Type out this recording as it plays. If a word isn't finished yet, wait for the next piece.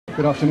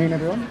Good afternoon,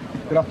 everyone.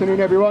 Good afternoon,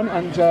 everyone,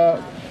 and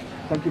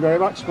thank you very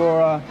much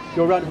for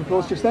your round of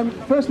applause just then.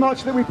 The first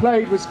march that we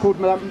played was called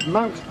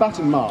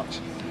Mountbatten March,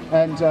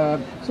 and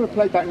sort of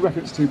played that in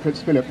reference to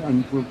Prince Philip,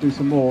 and we'll do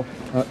some more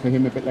for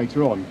him a bit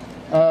later on.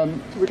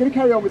 We're going to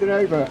carry on with an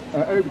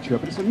overture,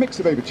 but it's a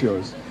mix of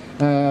overtures,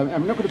 and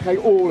we're not going to play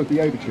all of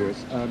the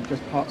overtures,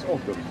 just parts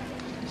of them.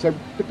 So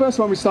the first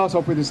one we start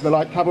off with is the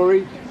Light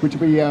Cavalry, which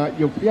will be,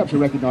 you'll be able to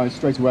recognise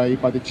straight away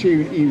by the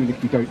tune, even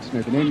if you don't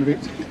know the name of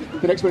it.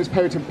 The next one is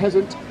Poet and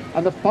Peasant,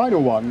 and the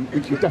final one,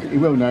 which you definitely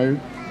will know,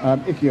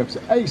 if you have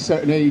a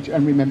certain age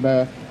and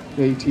remember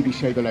the TV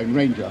show The Lone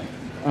Ranger.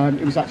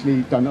 It was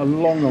actually done a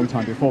long, long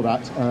time before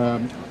that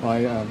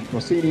by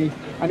Rossini,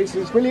 and it's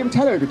this William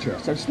Tell overture.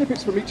 So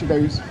snippets from each of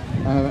those.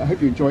 I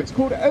hope you enjoy it. It's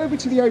called Over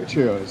to the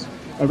Overtures,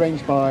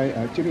 arranged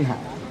by Jimmy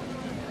Hack.